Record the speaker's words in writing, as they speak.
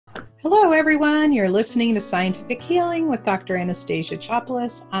Hello, everyone. You're listening to Scientific Healing with Dr. Anastasia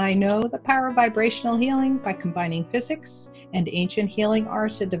Chopelas. I know the power of vibrational healing by combining physics and ancient healing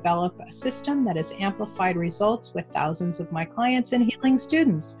art to develop a system that has amplified results with thousands of my clients and healing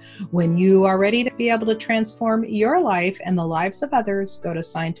students. When you are ready to be able to transform your life and the lives of others, go to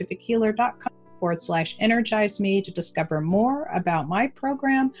scientifichealer.com/energize me to discover more about my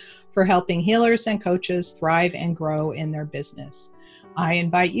program for helping healers and coaches thrive and grow in their business. I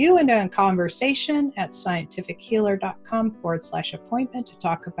invite you into a conversation at scientifichealer.com/appointment to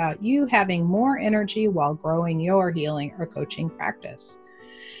talk about you having more energy while growing your healing or coaching practice.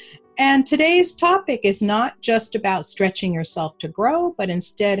 And today's topic is not just about stretching yourself to grow, but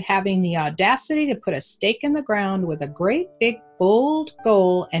instead having the audacity to put a stake in the ground with a great big bold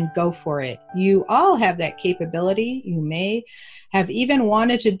goal and go for it. You all have that capability. You may have even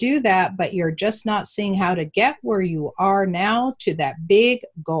wanted to do that, but you're just not seeing how to get where you are now to that big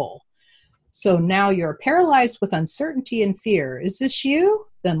goal. So now you're paralyzed with uncertainty and fear. Is this you?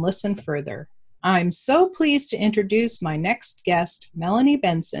 Then listen further. I'm so pleased to introduce my next guest, Melanie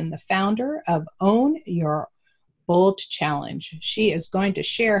Benson, the founder of Own Your Bold Challenge. She is going to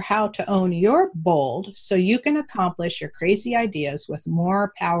share how to own your bold so you can accomplish your crazy ideas with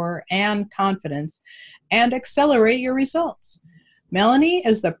more power and confidence and accelerate your results. Melanie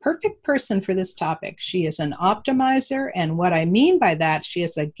is the perfect person for this topic. She is an optimizer, and what I mean by that, she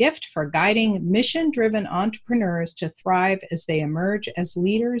has a gift for guiding mission-driven entrepreneurs to thrive as they emerge as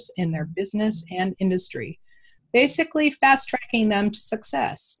leaders in their business and industry, basically fast-tracking them to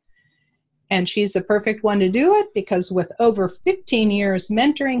success. And she's the perfect one to do it because with over 15 years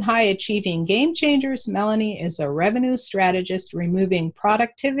mentoring high-achieving game changers, Melanie is a revenue strategist removing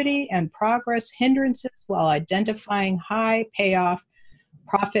productivity and progress hindrances while identifying high payoff,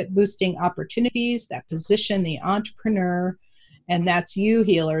 profit-boosting opportunities that position the entrepreneur, and that's you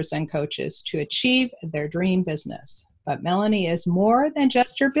healers and coaches, to achieve their dream business. But Melanie is more than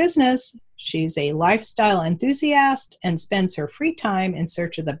just her business. She's a lifestyle enthusiast and spends her free time in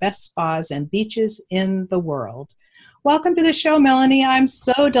search of the best spas and beaches in the world. Welcome to the show, Melanie. I'm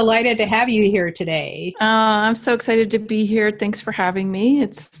so delighted to have you here today. I'm so excited to be here. Thanks for having me.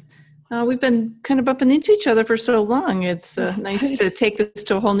 We've been kind of bumping into each other for so long. It's nice to take this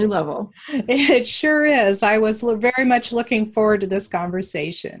to a whole new level. It sure is. I was very much looking forward to this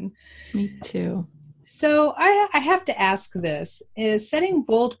conversation. Me too. So I have to ask this. Is setting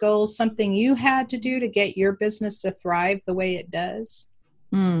bold goals something you had to do to get your business to thrive the way it does?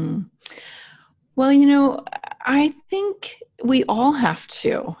 Well, I think we all have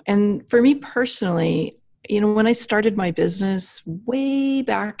to. And for me personally, when I started my business way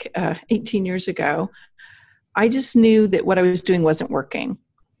back 18 years ago, I just knew that what I was doing wasn't working.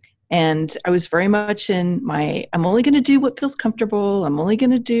 And I was very much in I'm only going to do what feels comfortable. I'm only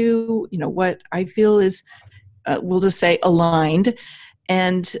going to do, what I feel is, we'll just say, aligned.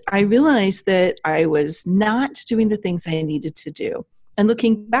 And I realized that I was not doing the things I needed to do. And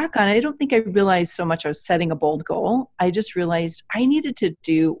looking back on it, I don't think I realized so much I was setting a bold goal. I just realized I needed to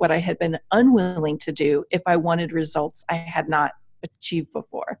do what I had been unwilling to do if I wanted results I had not achieved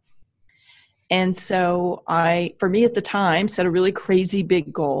before. And so for me at the time, set a really crazy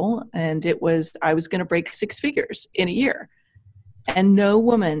big goal. And it was, I was going to break 6 figures in a year. And no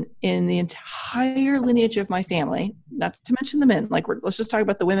woman in the entire lineage of my family, not to mention the men, let's just talk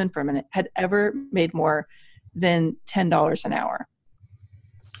about the women for a minute, had ever made more than $10 an hour.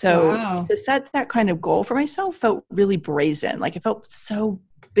 So Wow. To set that kind of goal for myself felt really brazen. It felt so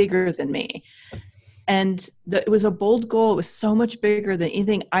bigger than me. And it was a bold goal. It was so much bigger than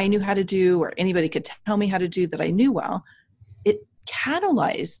anything I knew how to do or anybody could tell me how to do that I knew well. It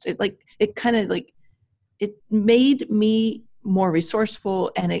catalyzed it. It made me more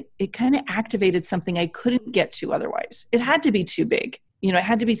resourceful, and it kind of activated something I couldn't get to otherwise. It had to be too big. It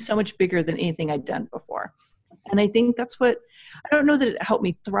had to be so much bigger than anything I'd done before. And I think I don't know that it helped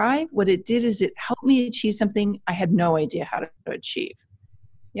me thrive. What it did is it helped me achieve something I had no idea how to achieve.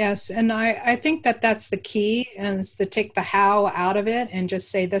 Yes, and I think that's the key, and it's to take the how out of it and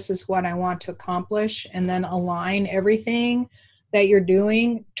just say, this is what I want to accomplish, and then align everything that you're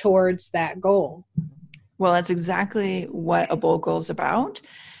doing towards that goal. Well, that's exactly what a bold goal is about.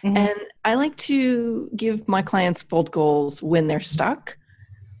 Mm-hmm. And I like to give my clients bold goals when they're stuck,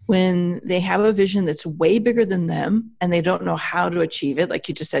 when they have a vision that's way bigger than them and they don't know how to achieve it. Like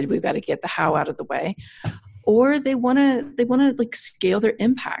you just said, we've got to get the how out of the way. Or they want to scale their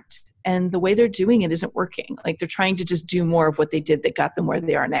impact, and the way they're doing it isn't working. They're trying to just do more of what they did that got them where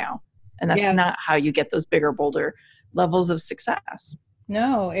they are now. And that's not how you get those bigger, bolder levels of success.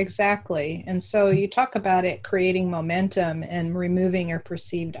 No, exactly. And so you talk about it creating momentum and removing your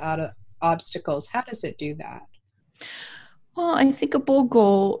perceived obstacles. How does it do that? Well, I think a bold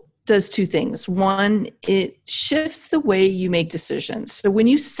goal does two things. One, it shifts the way you make decisions. So when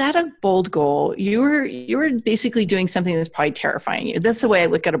you set a bold goal, you're basically doing something that's probably terrifying you. That's the way I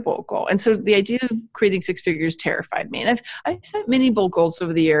look at a bold goal. And so the idea of creating six figures terrified me. And I've set many bold goals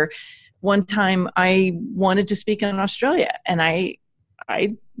over the year. One time I wanted to speak in Australia, and I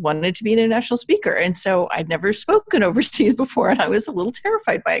wanted to be an international speaker. And so I'd never spoken overseas before. And I was a little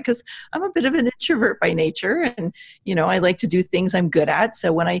terrified by it because I'm a bit of an introvert by nature. And, I like to do things I'm good at.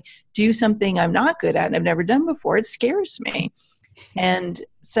 So when I do something I'm not good at and I've never done before, it scares me. And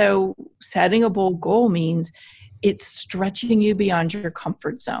so setting a bold goal means it's stretching you beyond your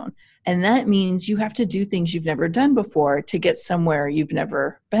comfort zone. And that means you have to do things you've never done before to get somewhere you've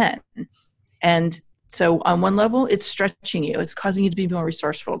never been. And so on one level, it's stretching you. It's causing you to be more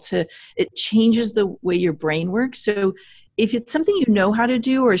resourceful. It changes the way your brain works. So if it's something you know how to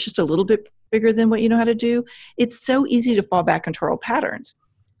do, or it's just a little bit bigger than what you know how to do, it's so easy to fall back into old patterns.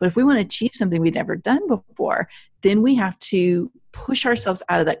 But if we want to achieve something we've never done before, then we have to push ourselves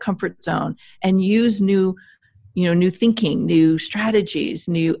out of that comfort zone and use new thinking, new strategies,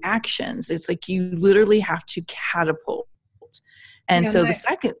 new actions. It's like you literally have to catapult. And Yeah, so the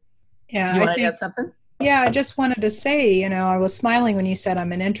second, yeah, you I want to add think, something? yeah, I just wanted to say, I was smiling when you said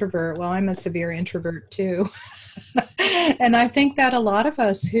I'm an introvert. Well, I'm a severe introvert too. And I think that a lot of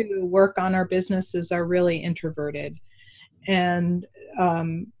us who work on our businesses are really introverted. And,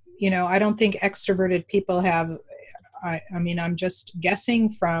 I don't think extroverted people have, I mean, I'm just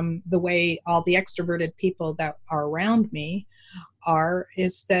guessing from the way all the extroverted people that are around me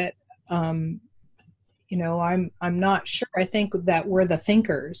is that, I'm not sure. I think that we're the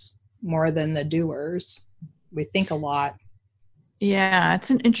thinkers more than the doers. We think a lot. Yeah,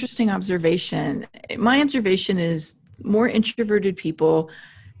 it's an interesting observation. My observation is more introverted people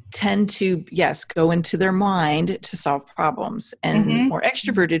tend to, yes, go into their mind to solve problems. And Hmm. more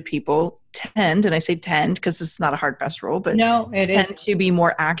extroverted people tend, and I say tend because it's not a hard fast rule, but No, it is. tend to be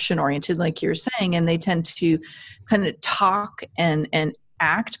more action oriented, like you're saying, and they tend to kind of talk and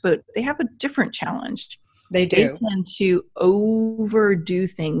act, but they have a different challenge. They They do. tend to overdo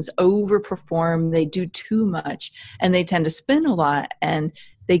things, overperform, they do too much, and they tend to spin a lot, and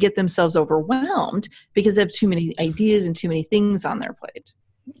they get themselves overwhelmed because they have too many ideas and too many things on their plate.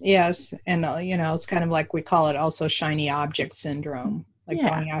 Yes. And, it's kind of like we call it also shiny object syndrome, like Yeah.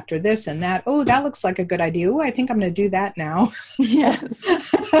 going after this and that. Oh, that looks like a good idea. Oh, I think I'm going to do that now. Yes.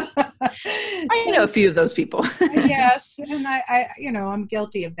 I know a So, few of those people. yes. And I'm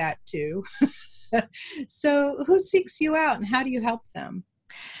guilty of that too. So who seeks you out and how do you help them?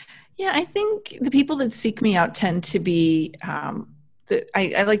 Yeah, I think the people that seek me out tend to be,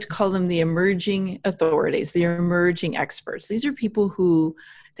 I like to call them the emerging authorities, the emerging experts. These are people who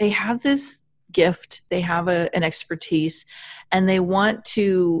they have this gift, they have an expertise, and they want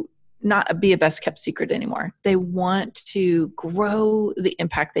to not be a best kept secret anymore. They want to grow the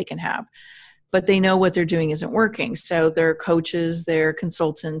impact they can have, but they know what they're doing isn't working. So they're coaches, they're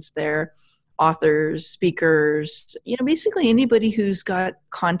consultants, they're authors, speakers, basically anybody who's got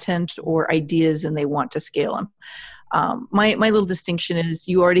content or ideas and they want to scale them. My little distinction is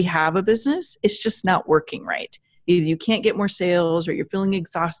you already have a business, it's just not working right. Either you can't get more sales, or you're feeling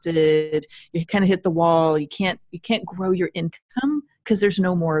exhausted, you kind of hit the wall, you can't grow your income because there's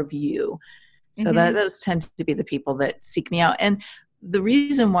no more of you. So Hmm. those tend to be the people that seek me out. And the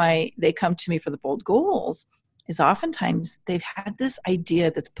reason why they come to me for the bold goals is oftentimes they've had this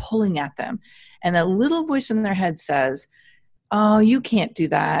idea that's pulling at them. And that little voice in their head says, oh, you can't do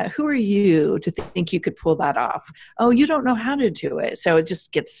that. Who are you to think you could pull that off? Oh, you don't know how to do it. So it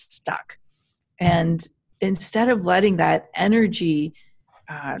just gets stuck. And instead of letting that energy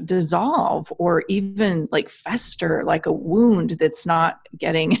dissolve or even like fester like a wound that's not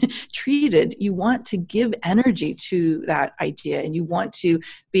getting treated, you want to give energy to that idea, and you want to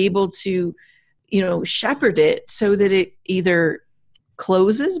be able to shepherd it so that it either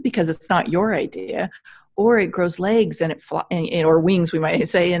closes because it's not your idea, or it grows legs and or wings, we might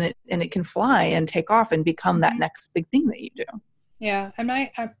say, and it can fly and take off and become that Hmm. next big thing that you do. Yeah, and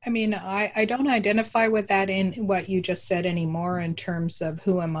I mean, I don't identify with that in what you just said anymore in terms of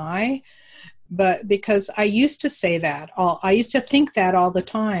who am I, but because I used to say that, I used to think that all the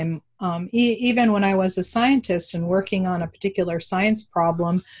time, even when I was a scientist and working on a particular science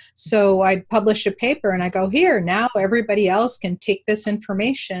problem. So I'd publish a paper and I go, here, now everybody else can take this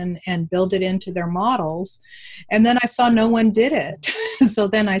information and build it into their models. And then I saw no one did it. So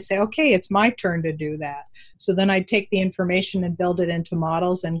then I say, okay, it's my turn to do that. So then I'd take the information and build it into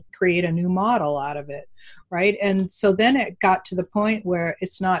models and create a new model out of it. Right. And so then it got to the point where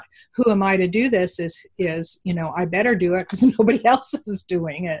it's not who am I to do this is, I better do it because nobody else is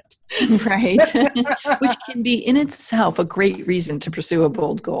doing it. Right. Which can be in itself a great reason to pursue a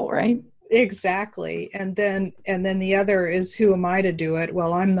bold goal, right? Exactly. And then the other is who am I to do it?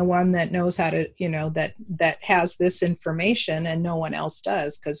 Well, I'm the one that knows how to, that has this information and no one else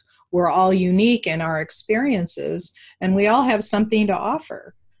does, because we're all unique in our experiences and we all have something to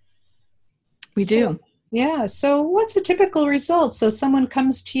offer. We do. Yeah. So what's a typical result? So someone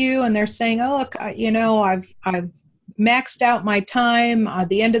comes to you and they're saying, oh, look, I've maxed out my time. At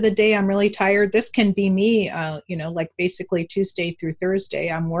the end of the day, I'm really tired. This can be me, like basically Tuesday through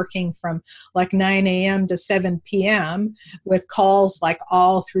Thursday. I'm working from like 9 a.m. to 7 p.m. with calls like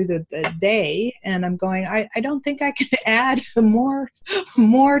all through the day. And I'm going, I don't think I can add more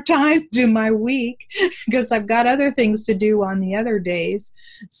time to my week because I've got other things to do on the other days.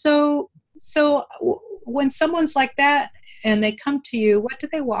 So when someone's like that and they come to you, what do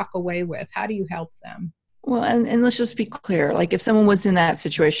they walk away with? How do you help them? Well, and let's just be clear. Like if someone was in that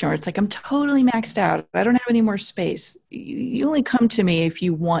situation where it's like, I'm totally maxed out, I don't have any more space. You only come to me if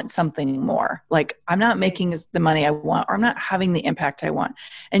you want something more. Like I'm not making the money I want, or I'm not having the impact I want.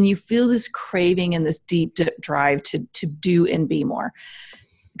 And you feel this craving and this deep drive to do and be more.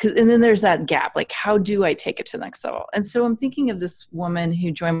 And then there's that gap, like how do I take it to the next level? And so I'm thinking of this woman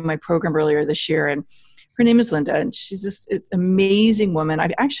who joined my program earlier this year, and her name is Linda, and she's this amazing woman.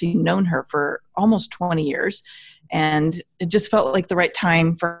 I've actually known her for almost 20 years, and it just felt like the right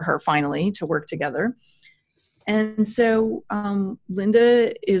time for her finally to work together. And so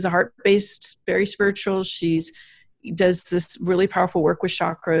Linda is a heart-based, very spiritual. She does this really powerful work with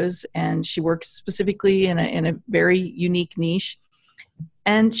chakras, and she works specifically in a very unique niche.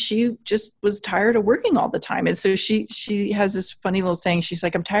 And she just was tired of working all the time. And so she has this funny little saying. She's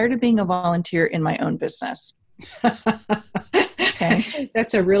like, I'm tired of being a volunteer in my own business. Okay.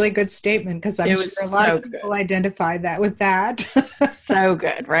 That's a really good statement, because I'm sure a lot of people identify that with that. So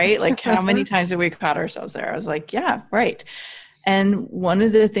good, right? Like how many times have we caught ourselves there? I was like, yeah, right. And one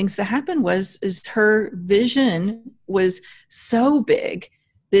of the things that happened is her vision was so big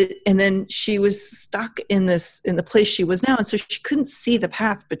and then she was stuck in the place she was now. And so she couldn't see the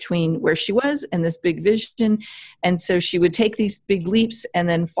path between where she was and this big vision. And so she would take these big leaps and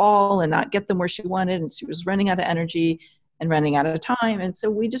then fall and not get them where she wanted. And she was running out of energy and running out of time. And so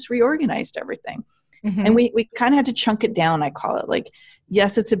we just reorganized everything. Mm-hmm. And we kind of had to chunk it down, I call it. Like,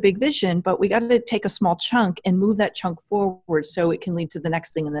 yes, it's a big vision, but we got to take a small chunk and move that chunk forward so it can lead to the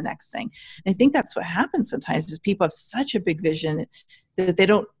next thing and the next thing. And I think that's what happens sometimes is people have such a big vision that they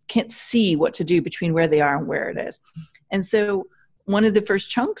can't see what to do between where they are and where it is. And so one of the first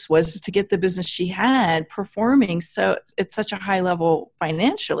chunks was to get the business she had performing so at such a high level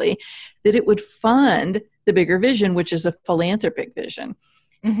financially that it would fund the bigger vision, which is a philanthropic vision.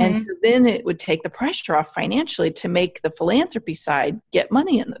 Mm-hmm. And so then it would take the pressure off financially to make the philanthropy side get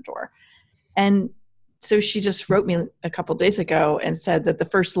money in the door. And so she just wrote me a couple of days ago and said that the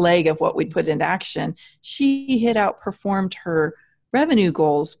first leg of what we'd put into action, she had outperformed her revenue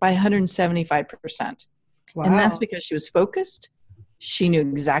goals by 175%. Wow. And that's because she was focused. She knew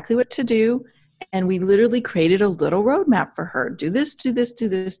exactly what to do. And we literally created a little roadmap for her. Do this, do this, do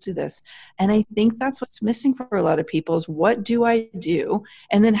this, do this. And I think that's what's missing for a lot of people is what do I do?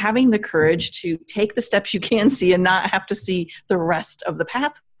 And then having the courage to take the steps you can see and not have to see the rest of the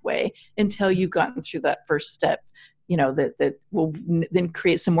pathway until you've gotten through that first step, that will then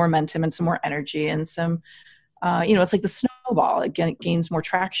create some more momentum and some more energy and some, it's like the snowball. Again, it gains more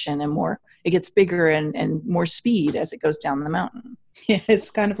traction and it gets bigger and more speed as it goes down the mountain. Yeah, it's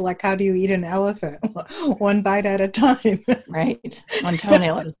kind of like, how do you eat an elephant? One bite at a time. Right. One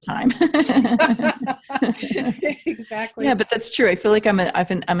toenail at a time. Exactly. Yeah, but that's true. I feel like I'm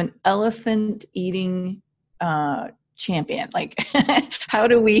an elephant eating champion. Like, how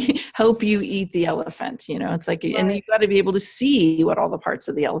do we help you eat the elephant? It's like, right. And you've got to be able to see what all the parts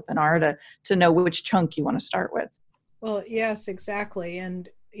of the elephant are to know which chunk you want to start with. Well, yes, exactly. And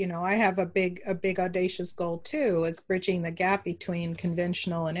I have a big audacious goal too. It's bridging the gap between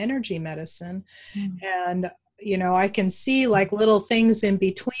conventional and energy medicine. And, I can see like little things in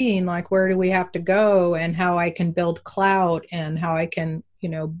between, like where do we have to go and how I can build clout and how I can,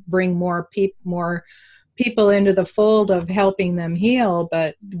 bring more people into the fold of helping them heal.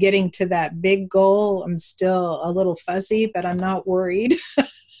 But getting to that big goal, I'm still a little fuzzy, but I'm not worried.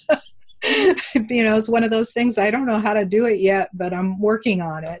 It's one of those things. I don't know how to do it yet, but I'm working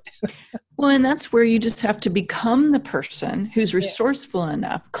on it. Well, and that's where you just have to become the person who's resourceful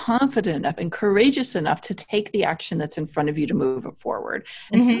enough, confident enough, and courageous enough to take the action that's in front of you to move it forward.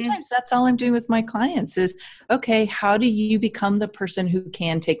 And sometimes that's all I'm doing with my clients is, okay, how do you become the person who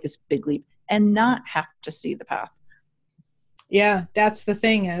can take this big leap and not have to see the path? Yeah, that's the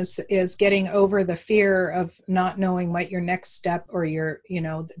thing is getting over the fear of not knowing what your next step or your,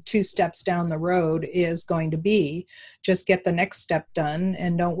 2 steps down the road is going to be. Just get the next step done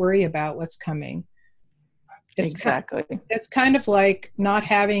and don't worry about what's coming. Exactly. It's kind of like not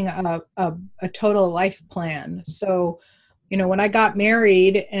having a total life plan. So, when I got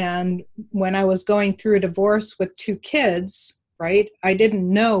married and when I was going through a divorce with 2 kids, right? I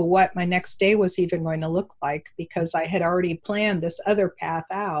didn't know what my next day was even going to look like because I had already planned this other path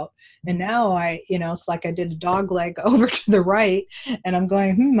out. And now it's like I did a dog leg over to the right and I'm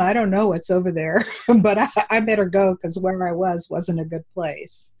going, I don't know what's over there, but I better go because where I wasn't a good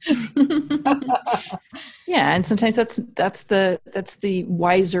place. Yeah, and sometimes that's the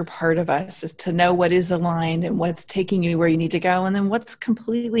wiser part of us is to know what is aligned and what's taking you where you need to go, and then what's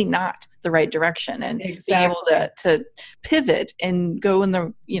completely not the right direction, and being able to pivot and go in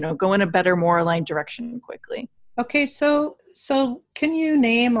a better, more aligned direction quickly. Okay, so can you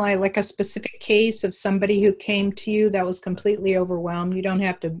name like a specific case of somebody who came to you that was completely overwhelmed? You don't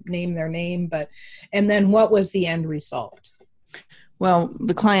have to name their name, and then what was the end result? Well,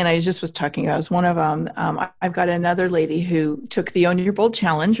 the client I just was talking about is one of them. I've got another lady who took the Own Your Bold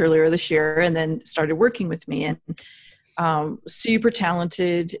challenge earlier this year and then started working with me, and super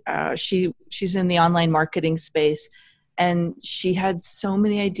talented. She's in the online marketing space, and she had so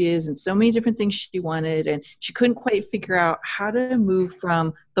many ideas and so many different things she wanted, and she couldn't quite figure out how to move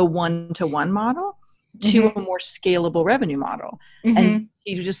from the one-to-one model to a more scalable revenue model. And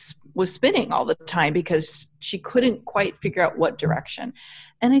she just was spinning all the time because she couldn't quite figure out what direction.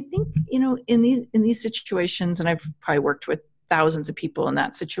 And I think, in these situations, and I've probably worked with thousands of people in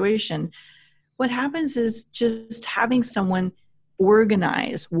that situation, what happens is just having someone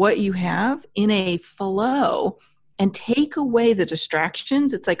organize what you have in a flow and take away the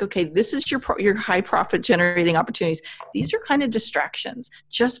distractions. It's like, okay, this is your high profit generating opportunities. These are kind of distractions.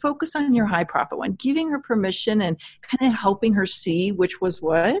 Just focus on your high profit one, giving her permission and kind of helping her see which was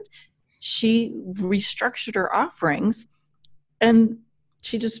what. She restructured her offerings, and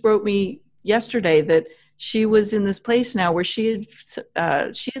she just wrote me yesterday that she was in this place now where she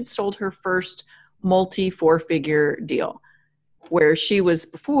had sold her first multi-4-figure deal, where she was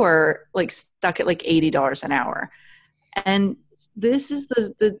before like stuck at like $80 an hour. And this is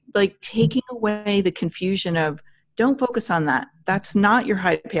the like taking away the confusion of, don't focus on that. That's not your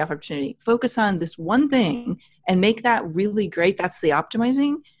high payoff opportunity. Focus on this one thing and make that really great. That's the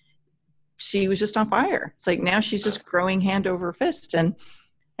optimizing. She was just on fire. It's like now she's just growing hand over fist. And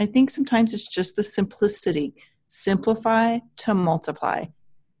I think sometimes it's just the simplicity. Simplify to multiply.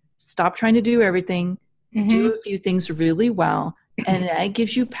 Stop trying to do everything. Do a few things really well. And that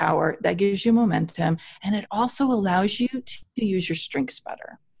gives you power, that gives you momentum, and it also allows you to use your strengths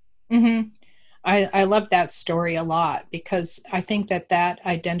better. I love that story a lot because I think that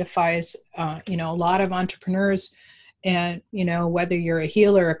identifies, a lot of entrepreneurs, and, whether you're a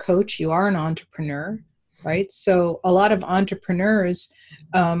healer or a coach, you are an entrepreneur, right? So a lot of entrepreneurs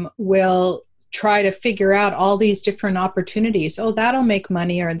will try to figure out all these different opportunities. Oh, that'll make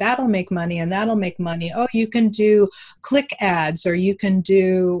money, or that'll make money, and that'll make money. Oh, you can do click ads, or you can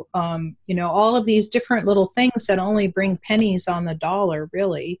do, all of these different little things that only bring pennies on the dollar,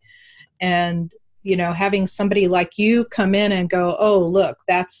 really. And, having somebody like you come in and go, oh, look,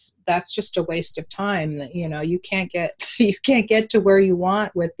 that's just a waste of time. You can't get to where you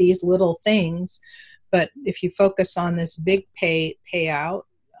want with these little things. But if you focus on this big payout,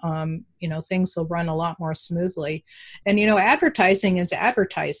 things will run a lot more smoothly. And, advertising is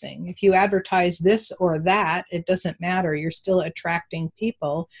advertising. If you advertise this or that, it doesn't matter. You're still attracting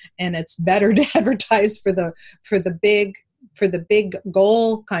people, and it's better to advertise for the big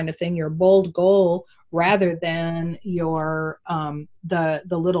goal kind of thing, your bold goal, rather than your the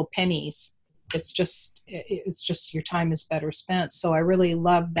little pennies. It's just your time is better spent. So I really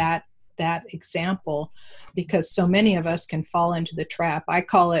love that example, because so many of us can fall into the trap. I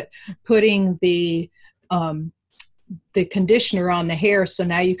call it putting the conditioner on the hair so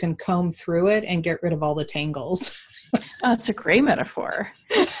now you can comb through it and get rid of all the tangles. That's a great metaphor.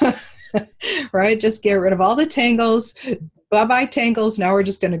 Right? Just get rid of all the tangles, Bye-bye tangles. Now we're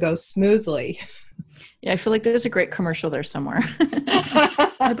just going to go smoothly. Yeah, I feel like there's a great commercial there somewhere.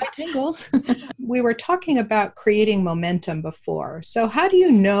 Bye-bye tangles. We were talking about creating momentum before. So how do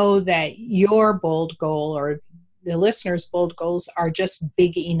you know that your bold goal or the listener's bold goals are just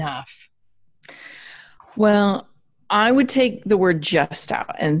big enough? Well, I would take the word just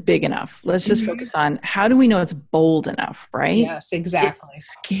out and big enough. Let's just focus on how do we know it's bold enough, right? Yes, It exactly.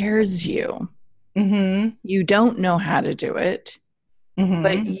 scares you. Mm-hmm. You don't know how to do it, but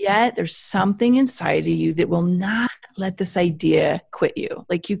Mm-hmm. yet there's something inside of you that will not let this idea quit you.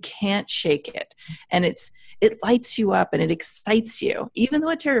 Like you can't shake it. And it lights you up and it excites you. Even though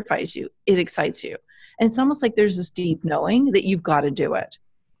it terrifies you, it excites you. And it's almost like there's this deep knowing that you've got to do it.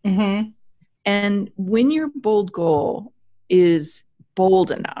 Mm-hmm. And when your bold goal is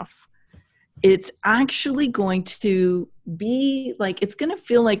bold enough, it's actually going to be like, it's going to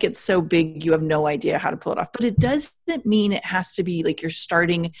feel like it's so big you have no idea how to pull it off. But it doesn't mean it has to be like you're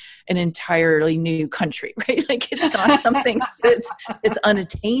starting an entirely new country, right? Like it's not something it's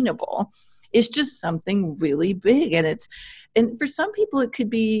unattainable. It's just something really big. And for some people, it could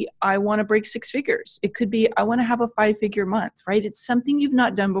be, I want to break 6 figures. It could be, I want to have a 5-figure month, right? It's something you've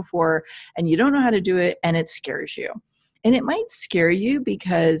not done before and you don't know how to do it and it scares you. And it might scare you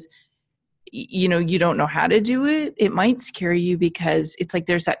because you don't know how to do it. It might scare you because it's like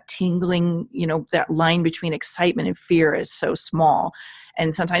there's that tingling, that line between excitement and fear is so small.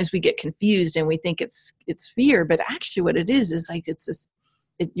 And sometimes we get confused and we think it's fear, but actually what it is like it's this,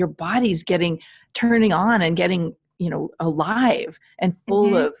 your body's turning on and getting, alive and full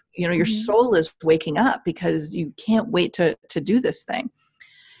Mm-hmm. of, your soul is waking up because you can't wait to do this thing.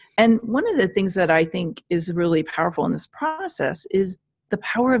 And one of the things that I think is really powerful in this process is the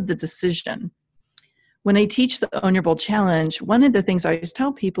power of the decision. When I teach the Own Your Bold Challenge, one of the things I always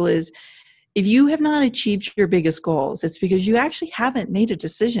tell people is if you have not achieved your biggest goals, it's because you actually haven't made a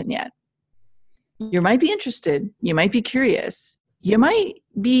decision yet. You might be interested. You might be curious. You might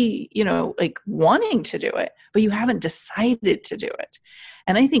be, like wanting to do it, but you haven't decided to do it.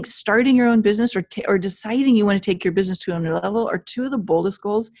 And I think starting your own business or deciding you want to take your business to another level are two of the boldest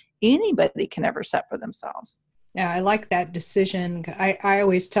goals anybody can ever set for themselves. Yeah, I like that decision. I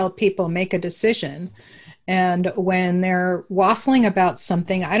always tell people make a decision. And when they're waffling about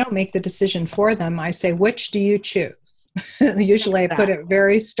something, I don't make the decision for them. I say, which do you choose? Usually I put it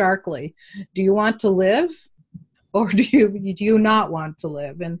very starkly. Do you want to live or do you not want to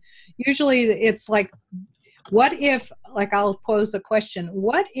live? And usually it's like, what if, like I'll pose a question,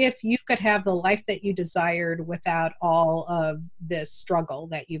 what if you could have the life that you desired without all of this struggle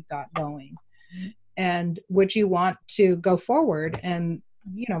that you've got going? And would you want to go forward? And,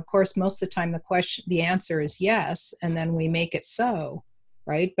 of course, most of the time the answer is yes. And then we make it so,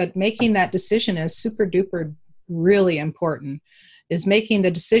 right? But making that decision is super duper really important, is making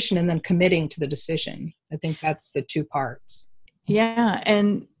the decision and then committing to the decision. I think that's the 2 parts. Yeah.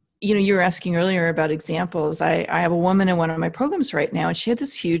 And, you were asking earlier about examples. I have a woman in one of my programs right now, and she had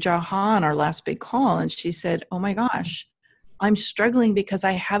this huge aha on our last big call. And she said, oh my gosh, I'm struggling because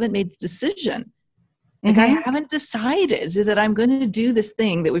I haven't made the decision. Like I haven't decided that I'm going to do this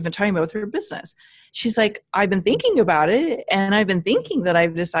thing that we've been talking about with her business. She's like, I've been thinking about it and I've been thinking that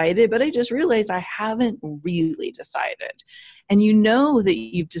I've decided, but I just realized I haven't really decided. And you know that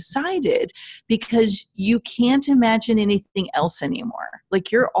you've decided because you can't imagine anything else anymore.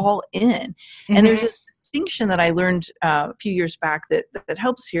 Like you're all in. And there's this distinction that I learned a few years back that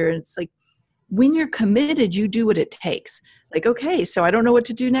helps here. It's like, when you're committed, you do what it takes. Like, okay, so I don't know what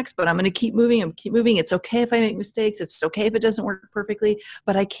to do next, but I'm going to keep moving. It's okay if I make mistakes. It's okay if it doesn't work perfectly,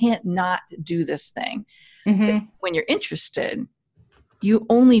 but I can't not do this thing. But when you're interested, you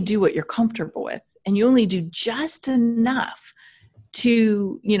only do what you're comfortable with, and you only do just enough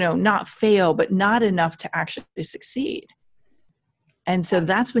to, not fail, but not enough to actually succeed. And so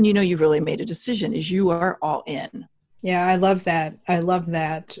that's when you've really made a decision, is you are all in. Yeah, I love that. I love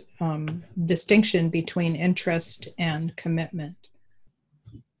that distinction between interest and commitment.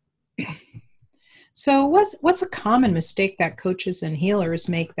 So what's a common mistake that coaches and healers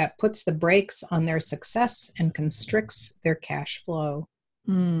make that puts the brakes on their success and constricts their cash flow?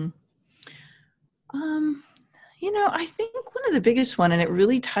 I think one of the biggest one, and it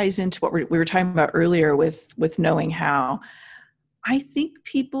really ties into what we were talking about earlier with knowing how, I think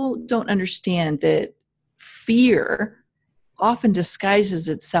people don't understand that fear often disguises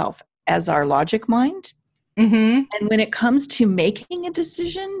itself as our logic mind. And when it comes to making a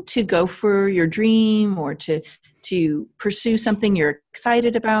decision to go for your dream or to pursue something you're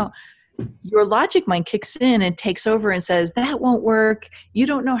excited about, your logic mind kicks in and takes over and says, that won't work. You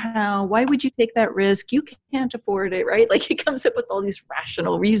don't know how. Why would you take that risk? You can't afford it, right? Like it comes up with all these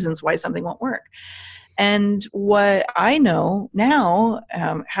rational reasons why something won't work. And what I know now,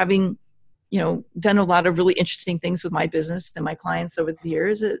 having done a lot of really interesting things with my business and my clients over the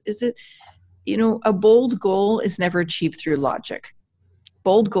years, is that a bold goal is never achieved through logic.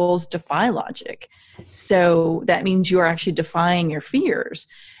 Bold goals defy logic. So that means you are actually defying your fears.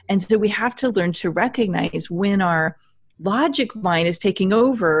 And so we have to learn to recognize when our logic mind is taking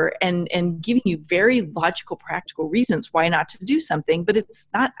over and giving you very logical, practical reasons why not to do something, but it's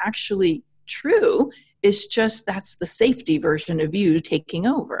not actually true. It's just that's the safety version of you taking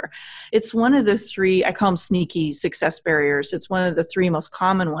over. It's one of the three, I call them sneaky success barriers. It's one of the three most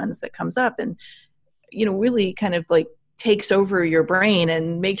common ones that comes up and, really kind of like takes over your brain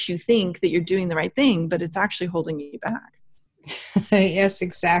and makes you think that you're doing the right thing, but it's actually holding you back. Yes,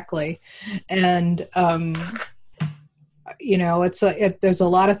 exactly. And, there's a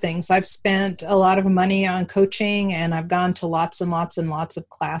lot of things. I've spent a lot of money on coaching and I've gone to lots and lots and lots of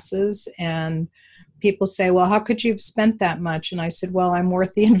classes, and people say, well, how could you have spent that much? And I said, well, I'm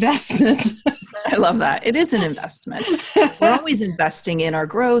worth the investment. I love that. It is an investment. We're always investing in our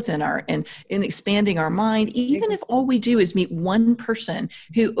growth and in expanding our mind, even if all we do is meet one person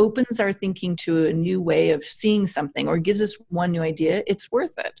who opens our thinking to a new way of seeing something or gives us one new idea, it's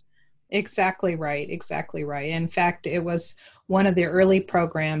worth it. Exactly right. Exactly right. In fact, it was one of the early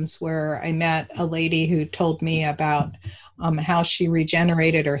programs where I met a lady who told me about how she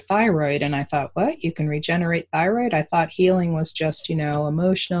regenerated her thyroid. And I thought, what? You can regenerate thyroid? I thought healing was just,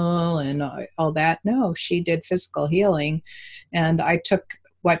 emotional and all that. No, she did physical healing. And I took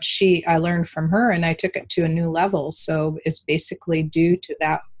what I learned from her and I took it to a new level. So it's basically due to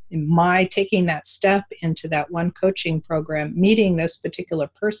that, my taking that step into that one coaching program, meeting this particular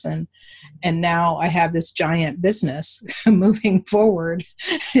person. And now I have this giant business moving forward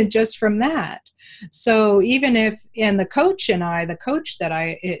just from that. So even if, and the coach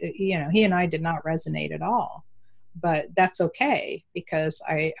that he and I did not resonate at all, but that's okay because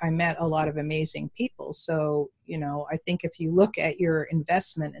I met a lot of amazing people. So, I think if you look at your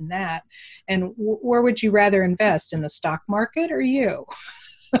investment in that, and where would you rather invest, in the stock market or you?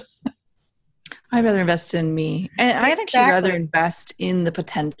 I'd rather invest in me. And I'd actually rather invest in the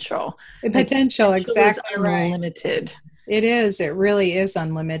potential. The potential, exactly is unlimited. Right. It is. It really is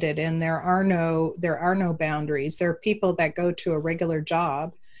unlimited. And there are no boundaries. There are people that go to a regular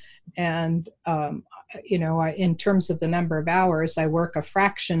job and, in terms of the number of hours, I work a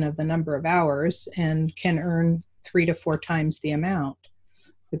fraction of the number of hours and can earn 3 to 4 times the amount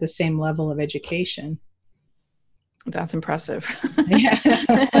with the same level of education. That's impressive.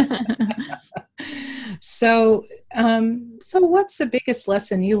 So what's the biggest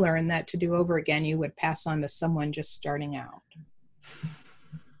lesson you learned that to do over again you would pass on to someone just starting out?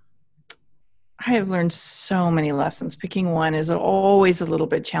 I have learned so many lessons. Picking one is always a little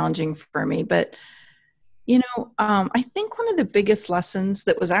bit challenging for me, but I think one of the biggest lessons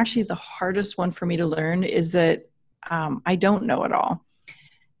that was actually the hardest one for me to learn is that I don't know it all,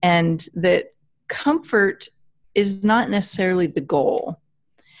 and that comfort is not necessarily the goal.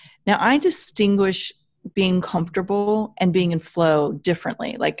 Now, I distinguish being comfortable and being in flow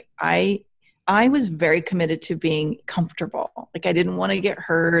differently. Like I was very committed to being comfortable. Like I didn't want to get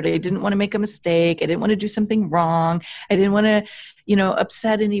hurt. I didn't want to make a mistake. I didn't want to do something wrong. I didn't want to,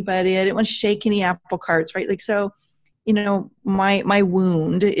 upset anybody. I didn't want to shake any apple carts, right? Like, so, my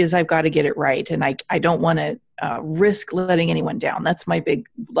wound is I've got to get it right. And I don't want to risk letting anyone down. That's my big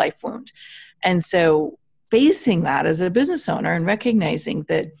life wound. And so facing that as a business owner and recognizing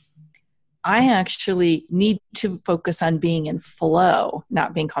that I actually need to focus on being in flow,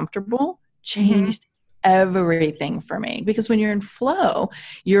 not being comfortable, changed everything for me. Because when you're in flow,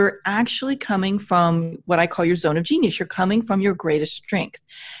 you're actually coming from what I call your zone of genius. You're coming from your greatest strength.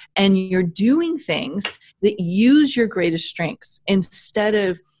 And you're doing things that use your greatest strengths instead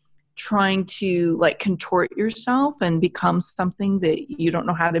of trying to like contort yourself and become something that you don't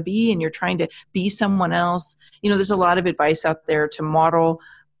know how to be, and you're trying to be someone else. There's a lot of advice out there to model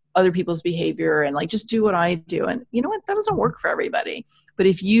other people's behavior and like just do what I do. And you know what? That doesn't work for everybody. But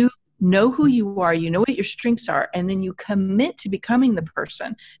if you know who you are, you know what your strengths are, and then you commit to becoming the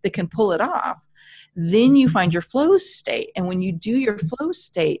person that can pull it off, then you find your flow state. And when you do your flow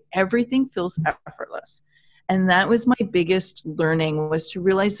state, everything feels effortless. And that was my biggest learning, was to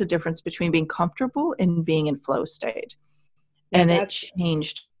realize the difference between being comfortable and being in flow state. And it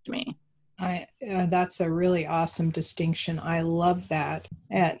changed me. That's a really awesome distinction. I love that.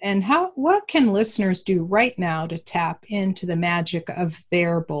 And what can listeners do right now to tap into the magic of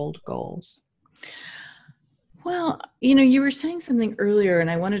their bold goals? Well, you were saying something earlier,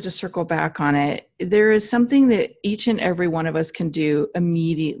 and I wanted to circle back on it. There is something that each and every one of us can do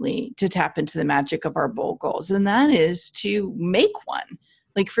immediately to tap into the magic of our bold goals, and that is to make one.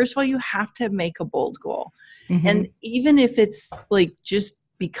 Like, first of all, you have to make a bold goal. And even if it's like just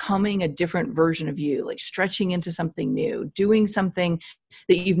becoming a different version of you, like stretching into something new, doing something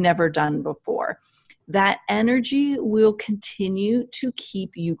that you've never done before, that energy will continue to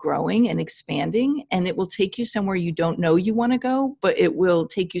keep you growing and expanding, and it will take you somewhere you don't know you want to go, but it will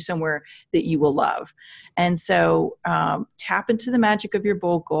take you somewhere that you will love. And so tap into the magic of your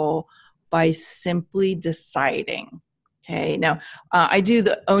bold goal by simply deciding. Okay. Now, I do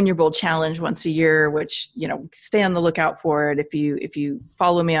the Own Your Bold challenge once a year, which, stay on the lookout for it. If you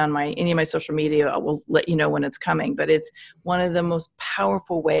follow me on any of my social media, I will let you know when it's coming. But it's one of the most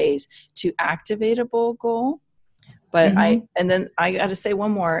powerful ways to activate a bold goal. But then I got to say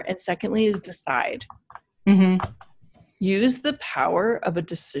one more. And secondly is decide. Use the power of a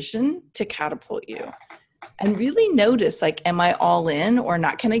decision to catapult you. And really notice, like, am I all in or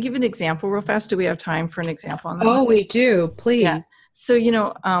not? Can I give an example real fast? Do we have time for an example on that? Oh, we do. Please. Yeah. So,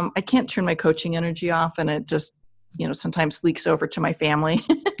 I can't turn my coaching energy off, and it just, sometimes leaks over to my family.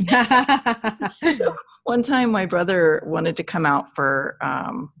 So one time my brother wanted to come out for,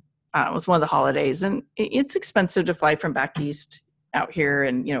 it was one of the holidays, and it's expensive to fly from back east out here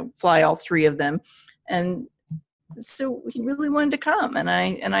and, fly all three of them. And so he really wanted to come. And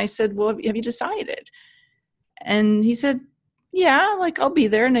I said, well, have you decided? And he said, yeah, like, I'll be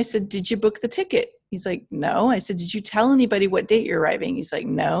there. And I said, did you book the ticket? He's like, no. I said, did you tell anybody what date you're arriving? He's like,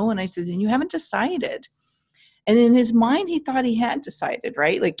 no. And I said, then you haven't decided. And in his mind, he thought he had decided,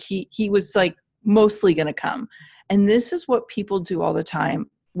 right? Like he was like mostly going to come. And this is what people do all the time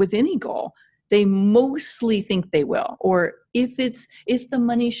with any goal. They mostly think they will, or if the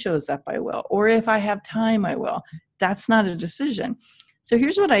money shows up, I will, or if I have time, I will. That's not a decision. So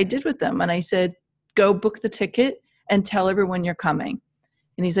here's what I did with them. And I said, go book the ticket and tell everyone you're coming.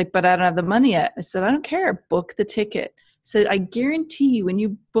 And he's like, but I don't have the money yet. I said, I don't care. Book the ticket. I said, I guarantee you when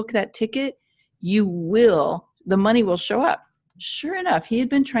you book that ticket, the money will show up. Sure enough, he had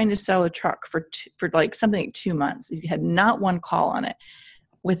been trying to sell a truck for like something like 2 months. He had not one call on it.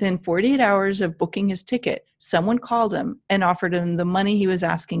 Within 48 hours of booking his ticket, someone called him and offered him the money he was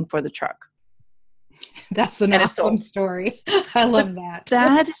asking for the truck. That's an awesome story. I love that.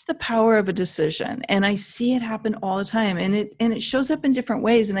 That is the power of a decision. And I see it happen all the time. And it shows up in different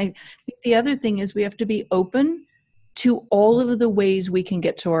ways. And I think the other thing is we have to be open to all of the ways we can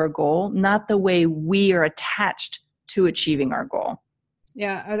get to our goal, not the way we are attached to achieving our goal.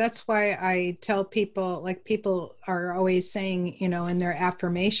 Yeah, that's why I tell people, like, people are always saying, in their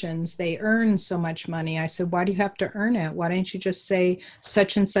affirmations, they earn so much money. I said, why do you have to earn it? Why don't you just say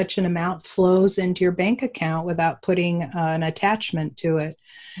such and such an amount flows into your bank account without putting an attachment to it?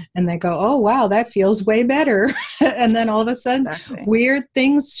 And they go, oh, wow, that feels way better. And then all of a sudden, weird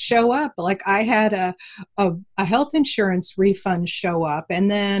things show up. Like I had a health insurance refund show up,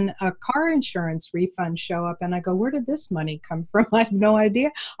 and then a car insurance refund show up. And I go, where did this money come from? I have no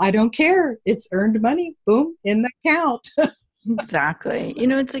idea. I don't care. It's earned money. Boom, in the account. Exactly.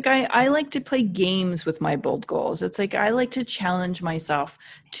 It's like I like to play games with my bold goals. It's like I like to challenge myself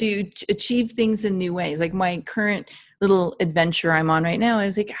to achieve things in new ways. Like my current little adventure I'm on right now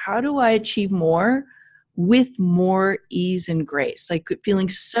is like, how do I achieve more with more ease and grace? Like feeling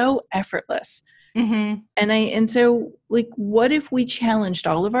so effortless. And so like, what if we challenged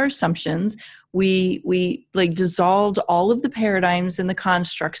all of our assumptions? We like dissolved all of the paradigms and the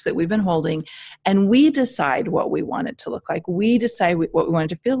constructs that we've been holding, and we decide what we want it to look like. We decide what we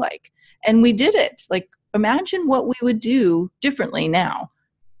want it to feel like. And we did it. Like, imagine what we would do differently now.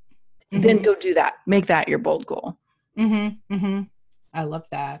 Then go do that. Make that your bold goal. I love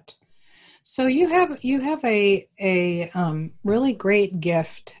that. So you have a really great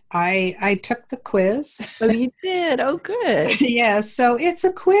gift. I took the quiz. Oh, you did? Oh, good. Yeah. So it's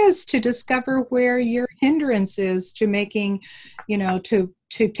a quiz to discover where your hindrance is to making, to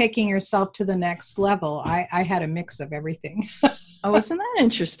taking yourself to the next level. I had a mix of everything. Oh, isn't that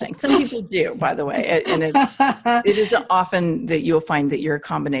interesting? Some people do, by the way. And it isn't often that you'll find that you're a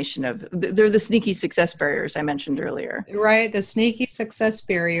combination of, they're the sneaky success barriers I mentioned earlier. Right, the sneaky success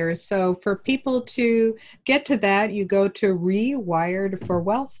barriers. So for people to get to that, you go to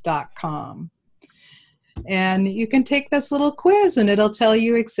rewiredforwealth.com. And you can take this little quiz and it'll tell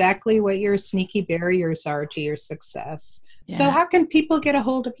you exactly what your sneaky barriers are to your success. Yeah. So how can people get a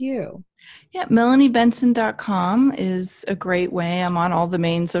hold of you? Yeah, melaniebenson.com is a great way. I'm on all the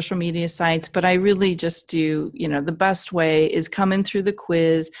main social media sites, but I really just do, the best way is come in through the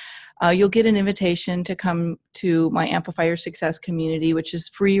quiz. You'll get an invitation to come to my Amplify Your Success community, which is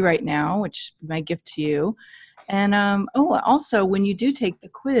free right now, which is my gift to you. And also, when you do take the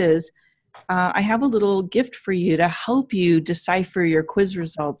quiz, I have a little gift for you to help you decipher your quiz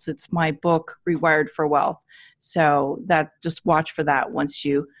results. It's my book, Rewired for Wealth. So just watch for that. Once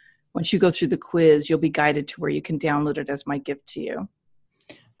you go through the quiz, you'll be guided to where you can download it as my gift to you.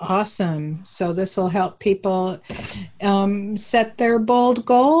 Awesome. So this will help people set their bold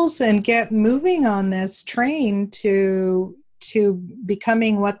goals and get moving on this train to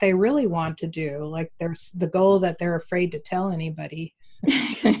becoming what they really want to do. Like there's the goal that they're afraid to tell anybody.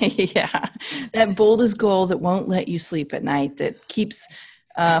 Yeah, that boldest goal that won't let you sleep at night, that keeps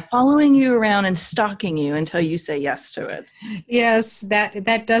following you around and stalking you until you say yes to it. Yes,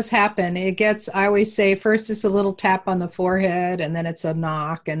 that does happen. I always say first it's a little tap on the forehead, and then it's a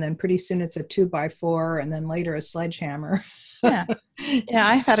knock, and then pretty soon it's a 2x4, and then later a sledgehammer. Yeah. Yeah,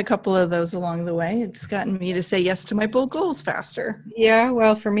 I've had a couple of those along the way. It's gotten me to say yes to my bold goals faster. Yeah,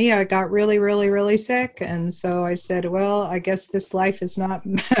 well, for me, I got really, really, really sick. And so I said, well, I guess this life is not,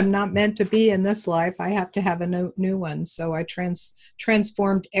 I'm not meant to be in this life. I have to have a new one. So I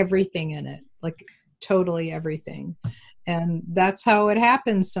transformed everything in it, like totally everything. And that's how it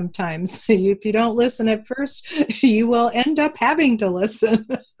happens sometimes. If you don't listen at first, you will end up having to listen.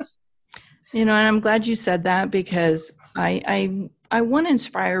 And I'm glad you said that, because I want to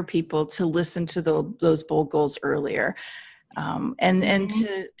inspire people to listen to those bold goals earlier, and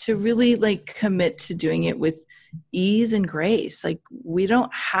to really commit to doing it with ease and grace. Like, we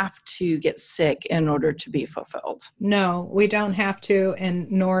don't have to get sick in order to be fulfilled. No, we don't have to,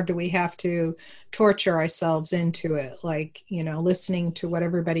 and nor do we have to torture ourselves into it, listening to what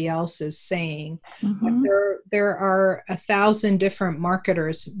everybody else is saying. Mm-hmm. There are 1,000 different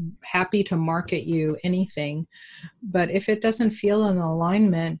marketers happy to market you anything, but if it doesn't feel in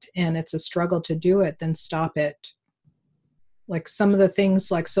alignment and it's a struggle to do it, then stop it. Like some of the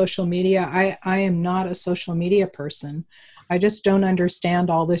things like social media, I am not a social media person. I just don't understand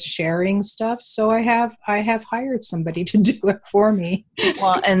all this sharing stuff. So I have hired somebody to do it for me.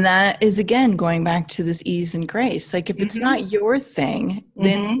 Well, and that is, again, going back to this ease and grace. Like, if it's not your thing,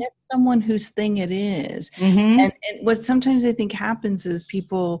 then get someone whose thing it is. And what sometimes I think happens is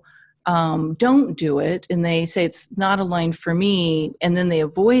people don't do it, and they say it's not aligned for me, and then they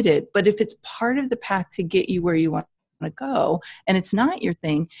avoid it. But if it's part of the path to get you where you want to go and it's not your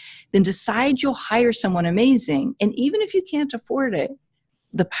thing, then decide you'll hire someone amazing. And even if you can't afford it,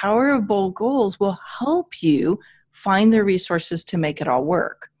 the power of bold goals will help you find the resources to make it all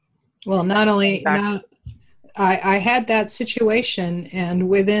work. Well, I had that situation, and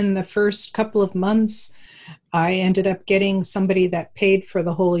within the first couple of months, I ended up getting somebody that paid for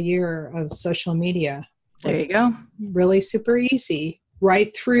the whole year of social media. There you go. Really super easy,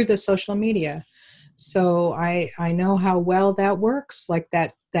 right through the social media. So I know how well that works. Like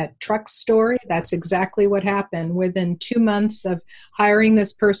that truck story, that's exactly what happened. Within 2 months of hiring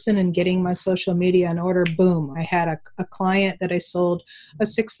this person and getting my social media in order, boom, I had a client that I sold a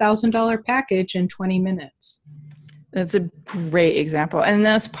 $6,000 package in 20 minutes. That's a great example. And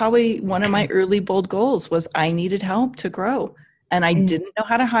that's probably one of my early bold goals was I needed help to grow. And I didn't know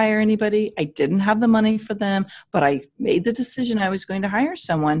how to hire anybody. I didn't have the money for them, but I made the decision I was going to hire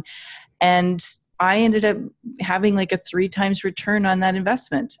someone. And I ended up having a 3 times return on that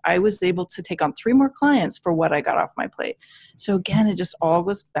investment. I was able to take on 3 more clients for what I got off my plate. So again, it just all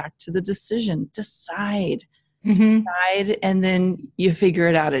goes back to the decision. Decide, and then you figure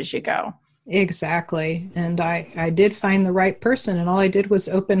it out as you go. Exactly. And I did find the right person, and all I did was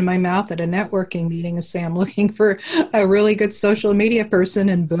open my mouth at a networking meeting and say, I'm looking for a really good social media person,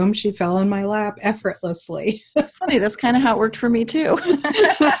 and boom, she fell in my lap effortlessly. It's funny. That's kind of how it worked for me too.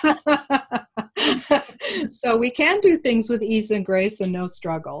 So we can do things with ease and grace and no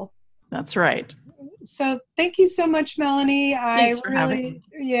struggle. That's right. So thank you so much, Melanie. Thanks for having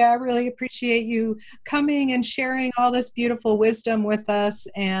me. I really appreciate you coming and sharing all this beautiful wisdom with us.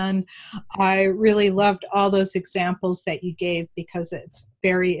 And I really loved all those examples that you gave, because it's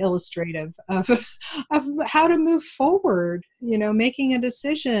very illustrative of how to move forward, making a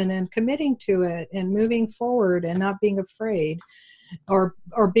decision and committing to it and moving forward and not being afraid, or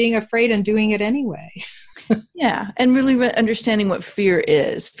being afraid and doing it anyway. Yeah. And really understanding what fear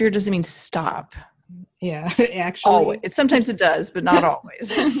is. Fear doesn't mean stop. Yeah, Always. actually. Sometimes it does, but not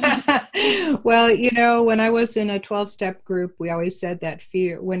always. Well, when I was in a 12-step group, we always said that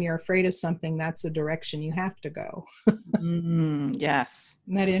fear, when you're afraid of something, that's the direction you have to go. Yes.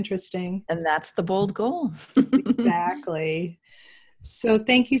 Isn't that interesting? And that's the bold goal. Exactly. So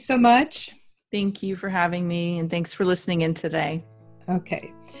thank you so much. Thank you for having me, and thanks for listening in today.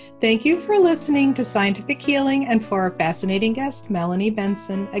 Okay. Thank you for listening to Scientific Healing and for our fascinating guest, Melanie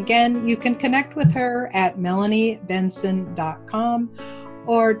Benson. Again, you can connect with her at melaniebenson.com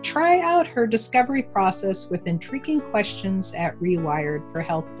or try out her discovery process with intriguing questions at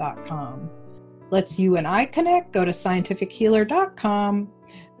rewiredforhealth.com. Let's you and I connect. Go to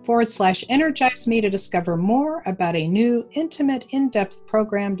scientifichealer.com/energize me to discover more about a new, intimate, in-depth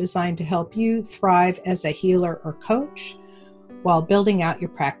program designed to help you thrive as a healer or coach while building out your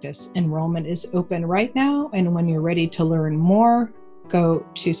practice. Enrollment is open right now, and when you're ready to learn more, go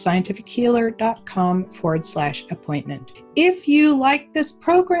to scientifichealer.com/appointment. If you like this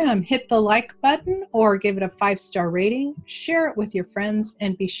program, hit the like button or give it a 5-star rating, share it with your friends,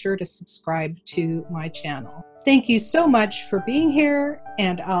 and be sure to subscribe to my channel. Thank you so much for being here,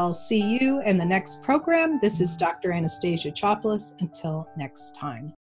 and I'll see you in the next program. This is Dr. Anastasia Chopelas. Until next time.